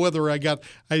want to know whether I got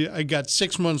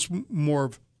 6 months more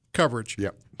of coverage.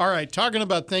 Yep. All right, talking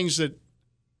about things that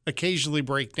occasionally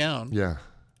break down. Yeah.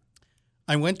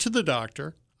 I went to the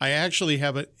doctor. I actually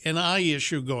have an eye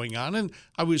issue going on, and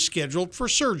I was scheduled for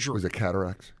surgery. Was it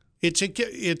cataracts? It's a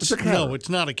cataract. No, it's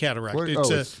not a cataract. What?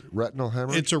 It's retinal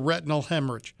hemorrhage? It's a retinal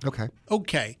hemorrhage.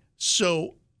 Okay.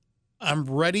 So I'm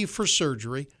ready for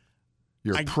surgery.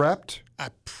 You're prepped? I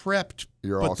prepped.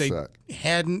 You're all set.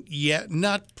 Hadn't yet,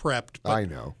 not prepped. But I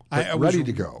know. I ready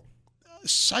to go.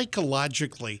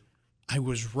 Psychologically, I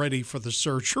was ready for the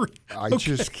surgery. I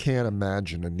just can't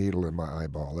imagine a needle in my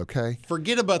eyeball, okay?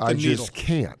 Forget about the needle. I just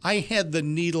can't. I had the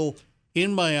needle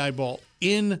in my eyeball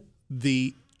in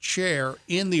the chair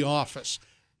in the office.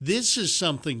 This is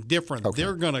something different. Okay.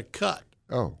 They're going to cut.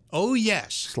 Oh,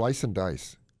 yes. Slice and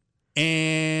dice.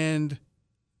 And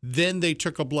then they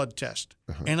took a blood test.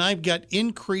 And I've got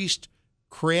increased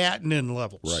creatinine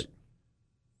levels. Right.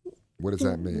 What does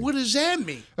that mean? What does that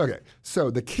mean? Okay. So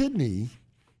the kidney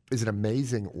is an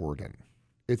amazing organ.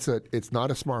 It's not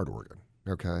a smart organ,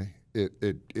 okay?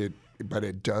 But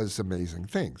it does amazing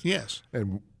things. Yes.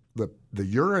 And the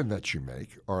urine that you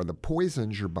make are the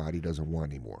poisons your body doesn't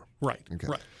want anymore. Right. Okay.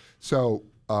 Right. So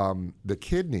the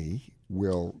kidney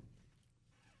will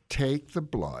take the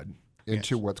blood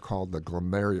into what's called the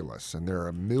glomerulus, and there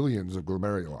are millions of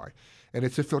glomeruli, and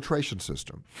it's a filtration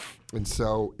system, and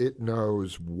so it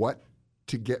knows what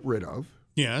to get rid of.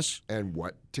 Yes. And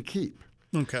what to keep.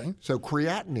 Okay. So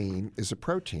creatinine is a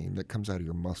protein that comes out of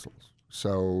your muscles.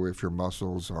 So if your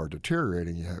muscles are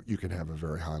deteriorating, you can have a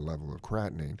very high level of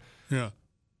creatinine. Yeah.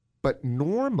 But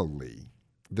normally,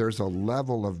 there's a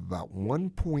level of about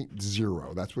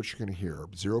 1.0. That's what you're going to hear.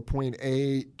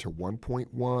 0.8 to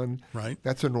 1.1. Right.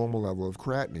 That's a normal level of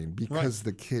creatinine because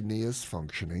the kidney is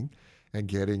functioning and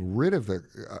getting rid of the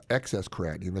excess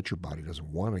creatinine that your body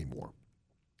doesn't want anymore.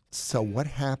 So what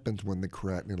happens when the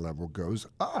creatinine level goes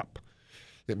up?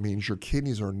 It means your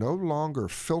kidneys are no longer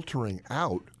filtering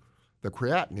out the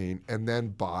creatinine, and then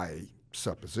by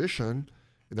supposition,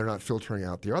 they're not filtering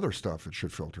out the other stuff it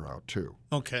should filter out too.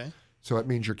 Okay. So it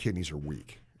means your kidneys are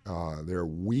weak. They're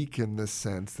weak in the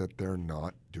sense that they're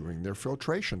not doing their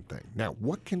filtration thing. Now,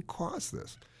 what can cause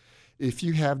this? If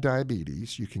you have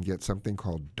diabetes, you can get something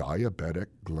called diabetic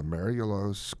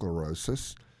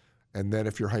glomerulosclerosis. And then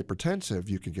if you're hypertensive,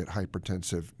 you can get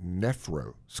hypertensive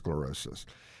nephrosclerosis.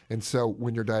 And so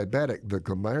when you're diabetic, the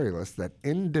glomerulus, that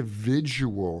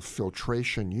individual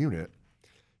filtration unit,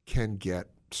 can get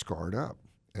scarred up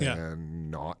and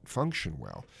not function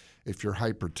well. If you're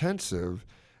hypertensive,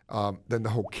 then the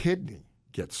whole kidney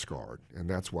gets scarred, and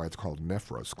that's why it's called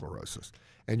nephrosclerosis.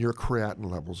 And your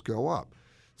creatinine levels go up.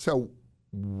 So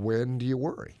when do you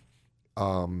worry?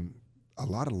 A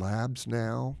lot of labs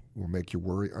now will make you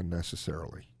worry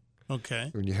unnecessarily. Okay.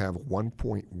 When you have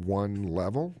 1.1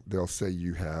 level, they'll say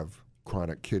you have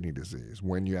chronic kidney disease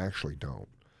when you actually don't.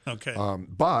 Okay.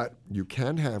 But you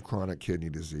can have chronic kidney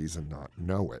disease and not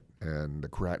know it. And the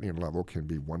creatinine level can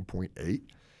be 1.8,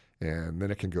 and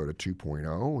then it can go to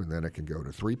 2.0, and then it can go to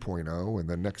 3.0, and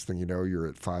then next thing you know, you're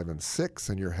at 5 and 6,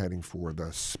 and you're heading for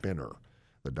the spinner,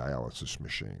 the dialysis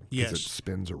machine. Yes. Because it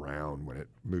spins around when it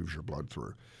moves your blood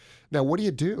through. Now, what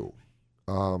do?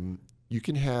 You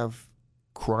can have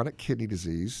chronic kidney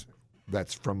disease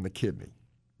that's from the kidney,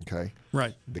 okay?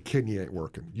 Right. The kidney ain't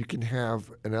working. You can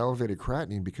have an elevated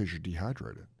creatinine because you're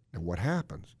dehydrated. And what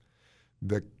happens?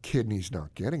 The kidney's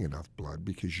not getting enough blood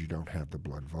because you don't have the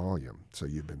blood volume. So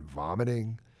you've been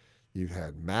vomiting, you've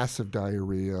had massive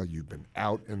diarrhea, you've been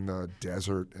out in the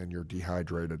desert and you're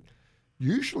dehydrated.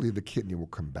 Usually the kidney will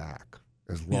come back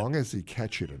as long as you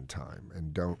catch it in time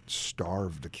and don't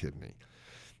starve the kidney.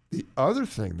 The other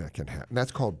thing that can happen,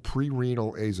 that's called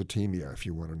prerenal azotemia, if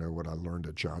you want to know what I learned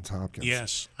at Johns Hopkins.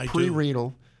 Yes, I do.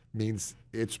 Prerenal means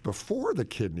it's before the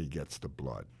kidney gets the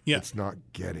blood. Yeah. It's not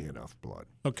getting enough blood.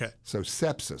 Okay. So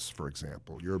sepsis, for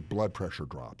example, your blood pressure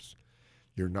drops.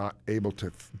 You're not able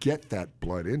to get that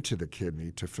blood into the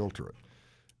kidney to filter it.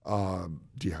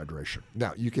 dehydration.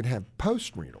 Now, you can have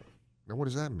post-renal. Now, what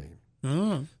does that mean?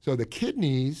 Mm. So the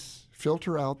kidneys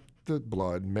filter out the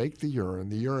blood, make the urine.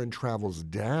 The urine travels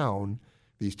down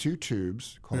these two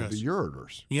tubes called the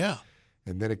ureters. Yeah.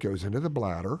 And then it goes into the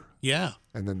bladder. Yeah.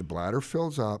 And then the bladder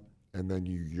fills up, and then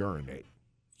you urinate.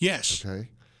 Yes. Okay?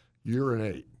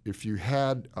 Urinate. If you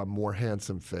had a more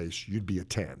handsome face, you'd be a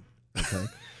 10. Okay?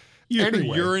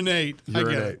 Anyway, urinate. I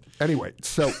get it. Anyway,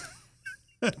 so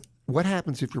what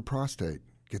happens if your prostate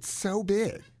gets so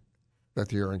big that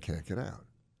the urine can't get out?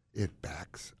 It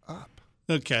backs up.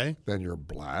 Okay. Then your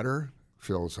bladder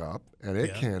fills up, and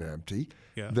it can't empty.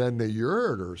 Yeah. Then the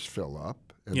ureters fill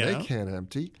up, and Yeah. they can't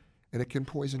empty, and it can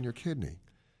poison your kidney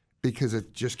because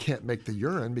it just can't make the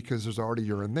urine because there's already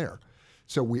urine there.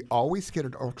 So we always get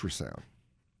an ultrasound,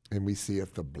 and we see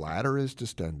if the bladder is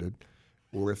distended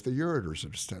or if the ureters are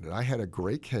distended. I had a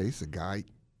great case, a guy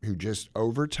who just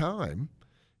over time,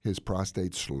 his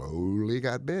prostate slowly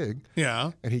got big.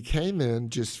 Yeah. And he came in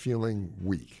just feeling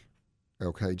weak.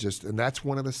 Okay, and that's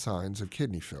one of the signs of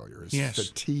kidney failure is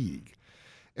fatigue.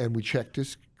 And we checked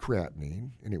his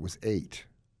creatinine, and it was 8.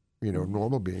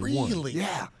 Normal being 1. Really?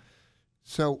 Yeah.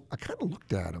 So I kind of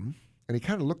looked at him, and he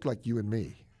kind of looked like you and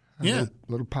me. Yeah.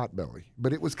 Little pot belly.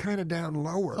 But it was kind of down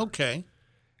lower. Okay.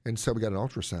 And so we got an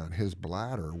ultrasound. His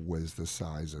bladder was the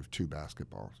size of 2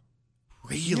 basketballs.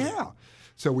 Really? Yeah.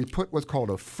 So we put what's called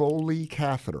a Foley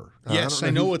catheter. Yes, I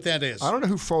know what that is. I don't know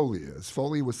who Foley is.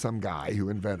 Foley was some guy who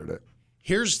invented it.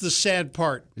 Here's the sad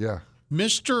part. Yeah.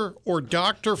 Mr. or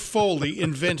Dr. Foley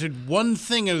invented one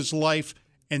thing in his life,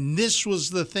 and this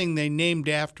was the thing they named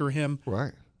after him.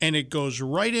 Right. And it goes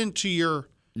right into your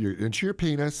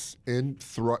penis,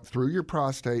 through your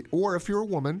prostate, or if you're a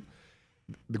woman,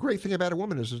 the great thing about a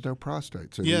woman is there's no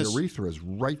prostate. So the urethra is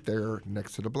right there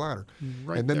next to the bladder.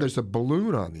 Right and then there. there's a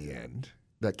balloon on the end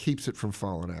that keeps it from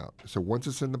falling out. So once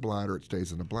it's in the bladder, it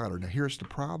stays in the bladder. Now here's the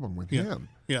problem with him.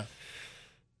 Yeah.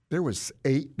 There were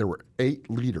 8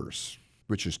 liters,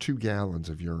 which is 2 gallons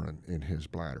of urine in his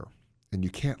bladder. And you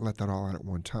can't let that all out at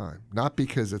one time. Not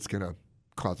because it's going to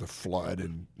cause a flood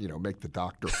and, make the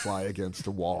doctor fly against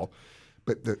the wall.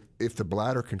 But if the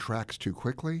bladder contracts too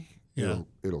quickly,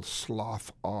 it'll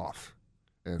slough off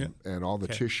and all the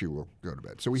tissue will go to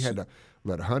bed. So we had to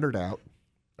let 100 out,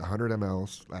 100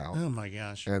 mLs out. Oh, my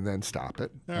gosh. And then stop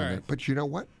it. All right. But you know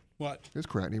what? What? His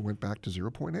creatinine went back to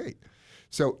 0.8.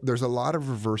 So there's a lot of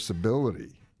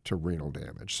reversibility to renal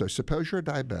damage. So suppose you're a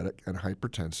diabetic and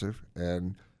hypertensive,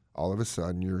 and all of a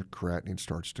sudden your creatinine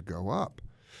starts to go up.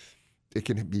 It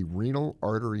can be renal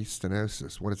artery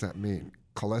stenosis. What does that mean?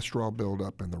 Cholesterol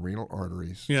buildup in the renal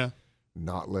arteries,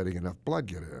 not letting enough blood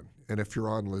get in. And if you're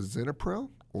on lisinopril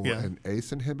or an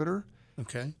ACE inhibitor,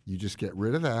 you just get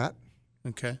rid of that.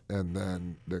 Okay. And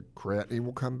then the creatinine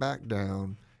will come back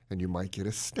down, and you might get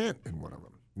a stent in one of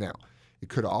them. Now, it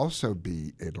could also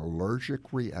be an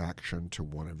allergic reaction to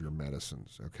one of your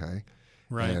medicines, okay?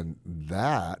 Right. And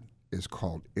that is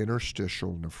called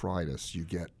interstitial nephritis. You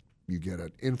get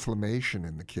an inflammation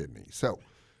in the kidney. So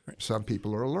some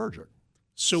people are allergic.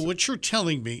 So what you're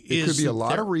telling me is... It could be a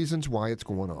lot of reasons why it's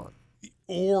going on.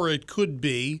 Or it could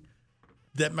be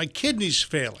that my kidney's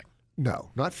failing. No,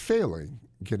 not failing,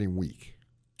 getting weak.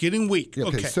 Getting weak,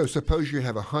 okay. So suppose you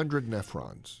have 100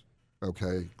 nephrons,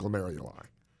 okay, glomeruli.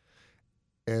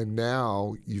 And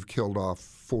now you've killed off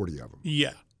 40 of them.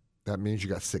 Yeah. That means you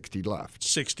got 60 left.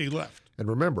 60 left. And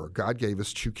remember, God gave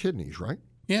us 2 kidneys, right?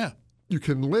 Yeah. You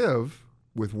can live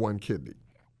with 1 kidney.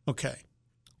 Okay.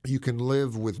 You can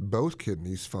live with both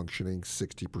kidneys functioning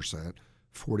 60%,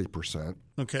 40%.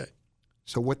 Okay.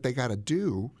 So what they got to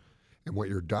do, and what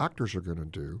your doctors are going to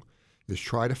do, is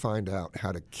try to find out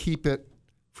how to keep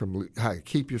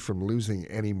you from losing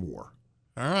any more.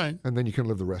 All right. And then you can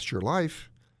live the rest of your life,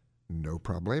 no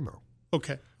problemo.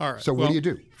 Okay. All right. So what do you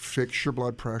do? Fix your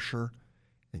blood pressure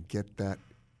and get that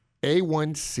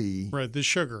A1C right, the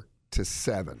sugar to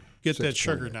 7. Get that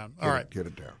sugar down. All right. Get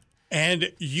it down.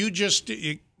 And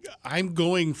I'm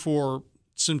going for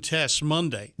some tests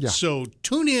Monday. Yeah. So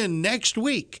tune in next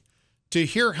week to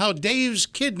hear how Dave's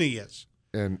kidney is.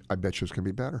 And I bet you it's going to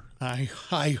be better.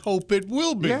 I hope it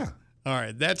will be. Yeah. All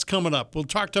right. That's coming up. We'll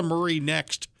talk to Marie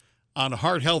next on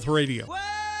Heart Health Radio. Well,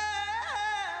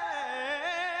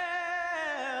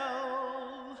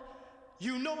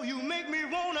 you know you make me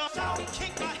wanna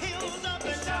kick my heels up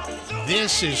and down.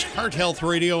 This is Heart Health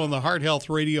Radio on the Heart Health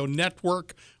Radio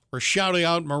Network. We're shouting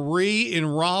out Marie in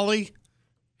Raleigh.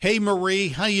 Hey, Marie,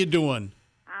 how you doing?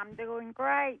 I'm doing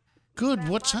great. Good.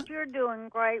 What's up? You're doing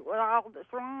great with all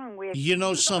that's wrong with you. You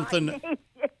know something?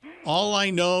 All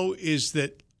I know is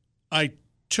that I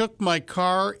took my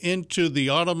car into the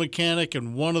auto mechanic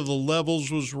and one of the levels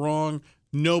was wrong.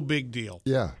 No big deal.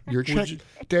 Yeah,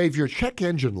 Dave, your check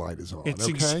engine light is on,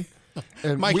 okay?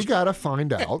 And we got to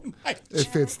find out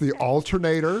if it's the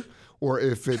alternator or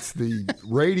if it's the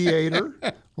radiator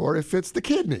or if it's the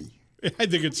kidney. I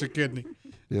think it's a kidney.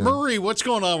 Yeah. Marie, what's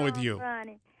going on with you?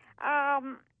 Funny.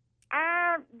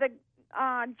 The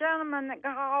gentleman that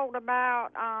called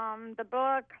about the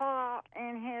blood clot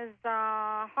in his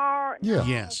heart. Yeah.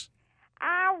 Yes.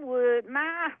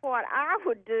 What I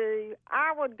would do,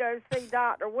 I would go see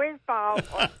Dr. Wisball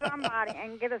or somebody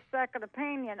and get a second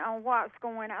opinion on what's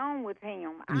going on with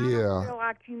him. I don't feel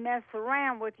like you mess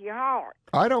around with your heart.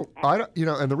 I don't,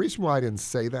 and the reason why I didn't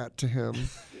say that to him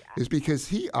is because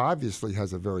he obviously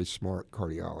has a very smart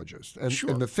cardiologist.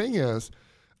 And the thing is,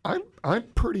 I'm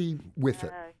pretty with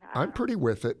it. I'm pretty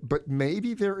with it, but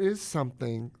maybe there is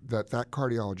something that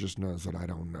cardiologist knows that I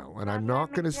don't know, and I'm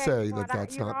not going to say that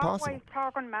that's not possible. You're always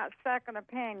talking about second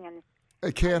opinions.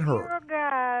 It can't hurt. A year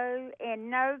ago in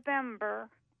November,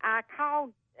 I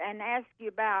called and asked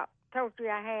you told you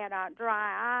I had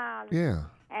dry eyes. Yeah.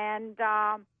 And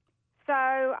so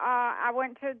I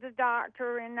went to the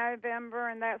doctor in November,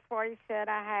 and that's what he said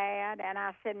I had, and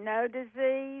I said, no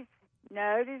disease,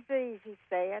 he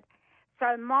said.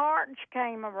 So March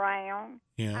came around.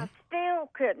 Yeah. I still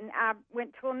couldn't. I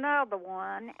went to another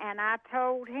one, and I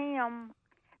told him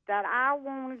that I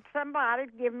wanted somebody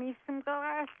to give me some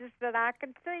glasses that I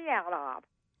could see out of.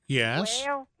 Yes.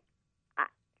 Well,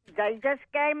 they just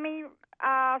gave me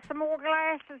some more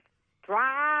glasses.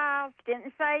 Dry eyes,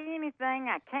 didn't say anything.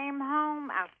 I came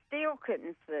home, I still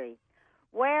couldn't see.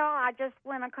 Well, I just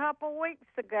went a couple weeks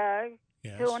ago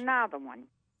to another one.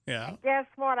 Yeah. And guess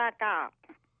what I got?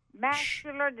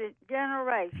 Macular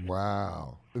degeneration.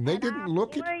 Wow. And they didn't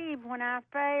look at... I believe when I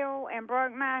fell and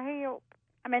broke my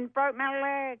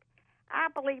leg, I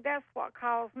believe that's what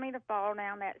caused me to fall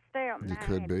down that step. It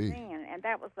could be. And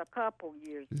that was a couple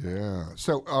years ago. Yeah.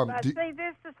 So, but see,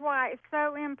 this is why it's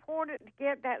so important to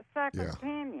get that second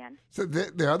opinion. So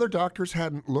the other doctors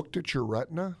hadn't looked at your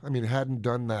retina? I mean, hadn't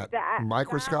done that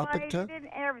microscopic test? They did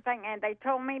everything, and they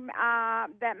told me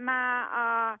that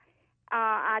my...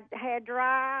 I had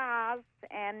dry eyes,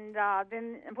 and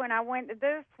then when I went to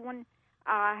this one,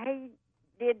 he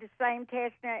did the same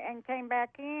test and came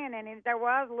back in, and there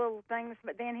was little things,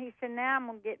 but then he said, now I'm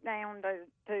going to get down to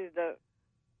the,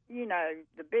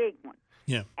 the big one.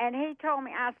 Yeah. And he told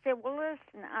me, I said, well,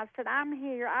 listen, I said, I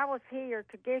was here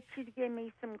to get you to give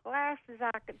me some glasses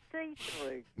I could see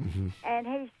through. Mm-hmm. And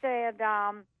he said,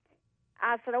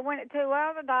 I said, I went to two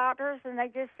other doctors, and they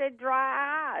just said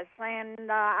dry eyes.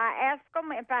 And I asked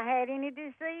them if I had any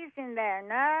disease in there.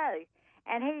 No.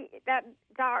 And that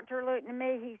doctor looked at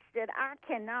me, he said, I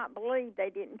cannot believe they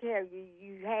didn't tell you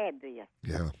you had this.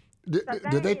 Yeah.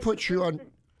 Did they put you on...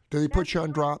 Did they put you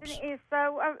on drops? It's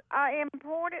so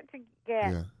important to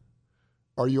get. Yeah.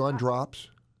 Are you on drops?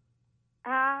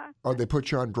 Huh? They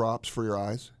put you on drops for your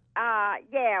eyes?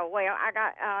 Yeah. Well, I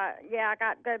got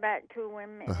to go back to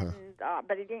him, and,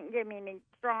 but he didn't give me any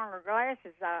stronger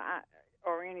glasses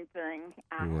or anything.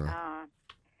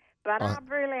 But I've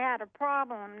really had a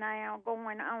problem now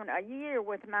going on a year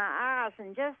with my eyes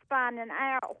and just finding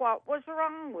out what was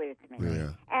wrong with me.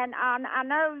 Yeah. And I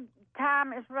know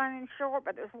time is running short,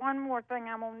 but there's one more thing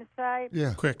I want to say.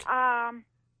 Yeah. Quick. Dr.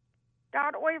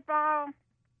 Weefall,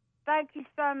 thank you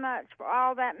so much for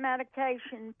all that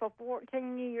medication for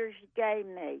 14 years you gave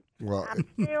me. Well, I'm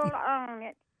still on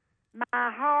it.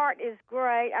 My heart is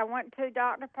great. I went to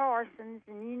Dr. Parsons,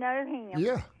 and you know him.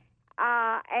 Yeah.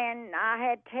 And I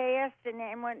had tests and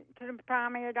then went to the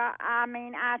primary doctor. I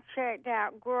mean, I checked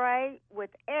out great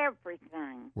with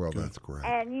everything. Well, that's great.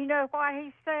 And you know what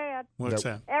he said? What's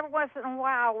that? Every once in a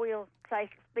while we'll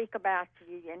speak about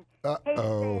you. And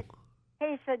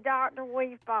he said, Dr.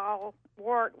 Weefall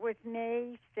worked with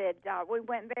me. Said we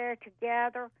went there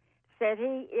together. Said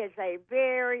he is a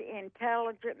very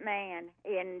intelligent man.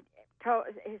 And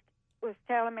was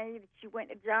telling me that you went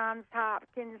to Johns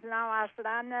Hopkins and all. I said,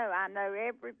 I know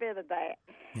every bit of that.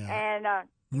 Yeah. And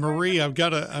Marie, I've got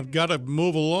to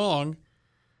move along.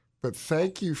 But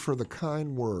thank you for the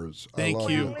kind words. Thank I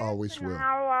love you. you. Always will.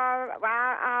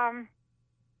 I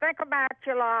think about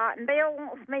you a lot, and Bill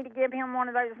wants me to give him one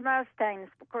of those Mustangs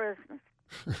for Christmas.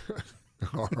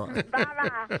 All right.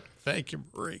 Bye-bye. Thank you,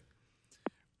 Marie.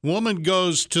 Woman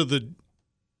takes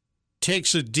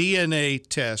a DNA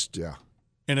test. Yeah.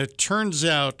 And it turns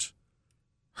out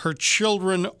her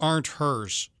children aren't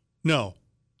hers. No.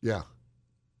 Yeah.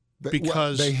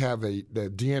 Because they have the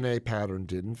DNA pattern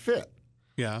didn't fit.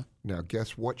 Yeah. Now,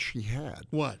 guess what she had?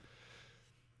 What?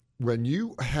 When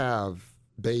you have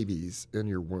babies in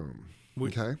your womb.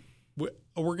 Okay? We're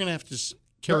going to have to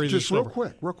carry this just real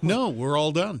quick. No, we're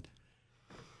all done.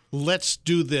 Let's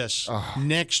do this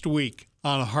next week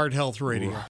on Heart Health Radio.